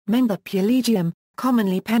Mentha pulegium,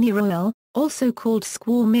 commonly pennyroyal, also called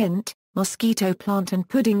squaw mint, mosquito plant and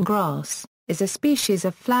pudding grass, is a species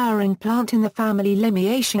of flowering plant in the family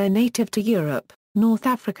Lamiaceae native to Europe, North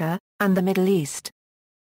Africa, and the Middle East.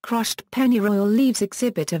 Crushed pennyroyal leaves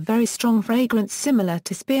exhibit a very strong fragrance similar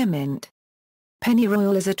to spearmint.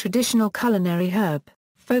 Pennyroyal is a traditional culinary herb,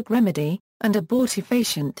 folk remedy, and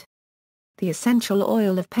abortifacient. The essential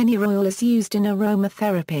oil of pennyroyal is used in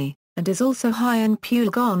aromatherapy, and is also high in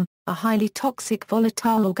pulegone, a highly toxic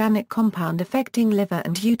volatile organic compound affecting liver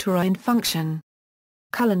and uterine function.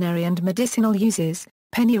 Culinary and medicinal uses: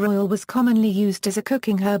 pennyroyal was commonly used as a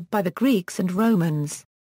cooking herb by the Greeks and Romans.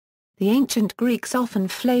 The ancient Greeks often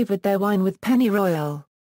flavored their wine with pennyroyal.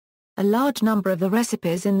 A large number of the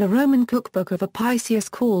recipes in the Roman cookbook of Apicius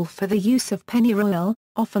call for the use of pennyroyal,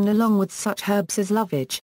 often along with such herbs as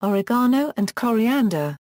lovage, oregano and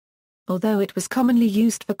coriander. Although it was commonly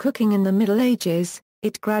used for cooking in the Middle Ages,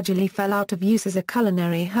 it gradually fell out of use as a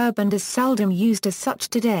culinary herb and is seldom used as such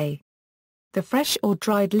today. The fresh or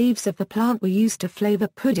dried leaves of the plant were used to flavor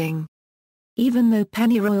pudding. Even though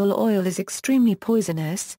pennyroyal oil is extremely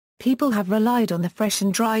poisonous, people have relied on the fresh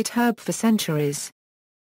and dried herb for centuries.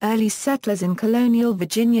 Early settlers in colonial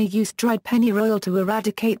Virginia used dried pennyroyal to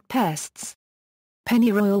eradicate pests.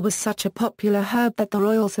 Pennyroyal was such a popular herb that the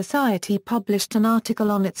Royal Society published an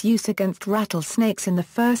article on its use against rattlesnakes in the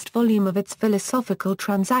first volume of its Philosophical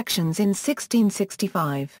Transactions in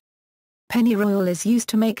 1665. Pennyroyal is used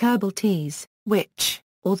to make herbal teas, which,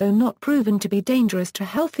 although not proven to be dangerous to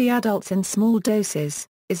healthy adults in small doses,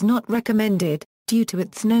 is not recommended, due to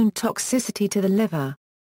its known toxicity to the liver.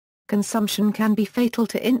 Consumption can be fatal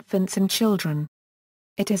to infants and children.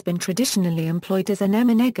 It has been traditionally employed as an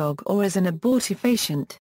emmenagogue or as an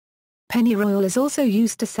abortifacient. Pennyroyal is also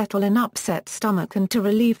used to settle an upset stomach and to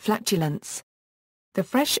relieve flatulence. The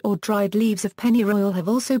fresh or dried leaves of pennyroyal have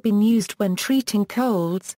also been used when treating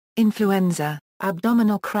colds, influenza,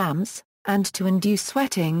 abdominal cramps, and to induce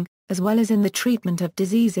sweating, as well as in the treatment of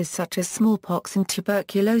diseases such as smallpox and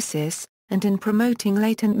tuberculosis, and in promoting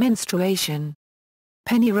latent menstruation.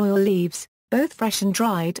 Pennyroyal leaves, both fresh and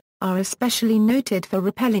dried, are especially noted for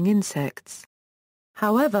repelling insects.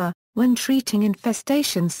 However, when treating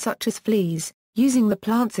infestations such as fleas, using the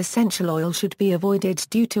plant's essential oil should be avoided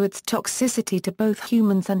due to its toxicity to both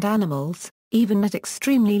humans and animals, even at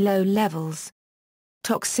extremely low levels.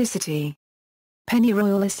 Toxicity: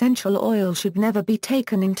 pennyroyal essential oil should never be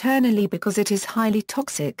taken internally because it is highly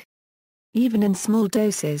toxic. Even in small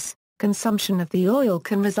doses, consumption of the oil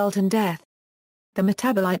can result in death. The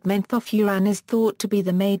metabolite menthofuran is thought to be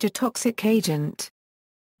the major toxic agent.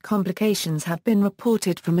 Complications have been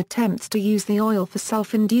reported from attempts to use the oil for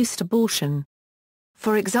self-induced abortion.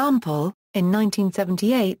 For example, in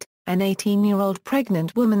 1978, an 18-year-old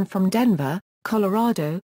pregnant woman from Denver,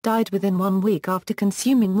 Colorado, died within 1 week after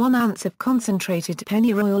consuming 1 ounce of concentrated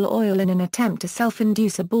pennyroyal oil in an attempt to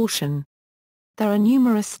self-induce abortion. There are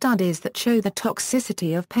numerous studies that show the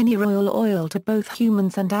toxicity of pennyroyal oil to both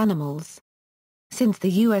humans and animals. Since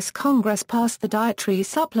the U.S. Congress passed the Dietary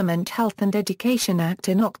Supplement Health and Education Act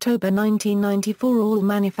in October 1994, all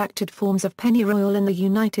manufactured forms of pennyroyal in the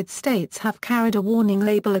United States have carried a warning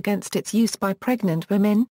label against its use by pregnant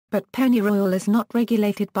women, but pennyroyal is not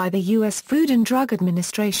regulated by the U.S. Food and Drug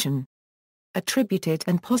Administration. Attributed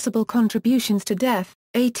and possible contributions to death: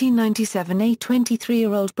 1897, a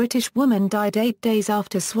 23-year-old British woman died 8 days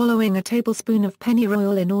after swallowing a tablespoon of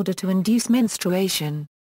pennyroyal in order to induce menstruation.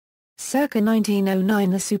 Circa 1909,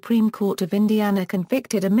 the Supreme Court of Indiana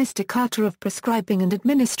convicted a Mr. Carter of prescribing and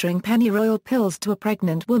administering pennyroyal pills to a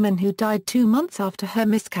pregnant woman who died 2 months after her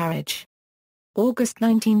miscarriage. August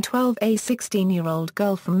 1912, a 16-year-old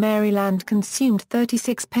girl from Maryland consumed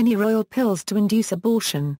 36 pennyroyal pills to induce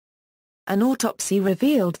abortion. An autopsy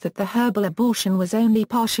revealed that the herbal abortion was only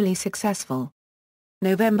partially successful.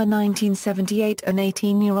 November 1978, an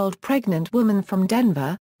 18-year-old pregnant woman from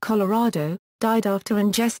Denver, Colorado, died after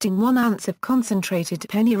ingesting 1 ounce of concentrated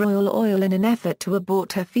pennyroyal oil in an effort to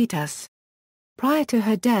abort her fetus. Prior to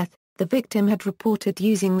her death, the victim had reported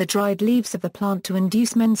using the dried leaves of the plant to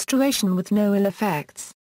induce menstruation with no ill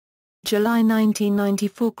effects. July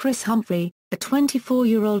 1994, Chris Humphrey, a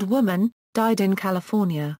 24-year-old woman, died in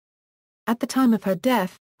California. At the time of her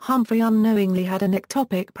death, Humphrey unknowingly had an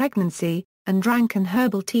ectopic pregnancy, and drank an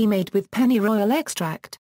herbal tea made with pennyroyal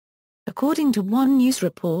extract. According to one news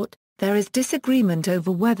report, there is disagreement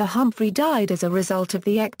over whether Humphrey died as a result of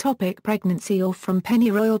the ectopic pregnancy or from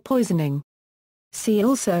pennyroyal poisoning. See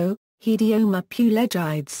also, Hedioma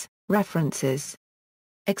pulegides, references.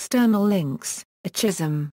 External links: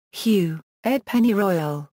 Chisholm, Hugh, ed.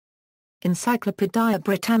 Pennyroyal. Encyclopædia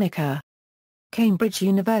Britannica. Cambridge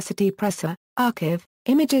University Press. Archive,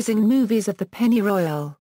 images and movies of the Pennyroyal.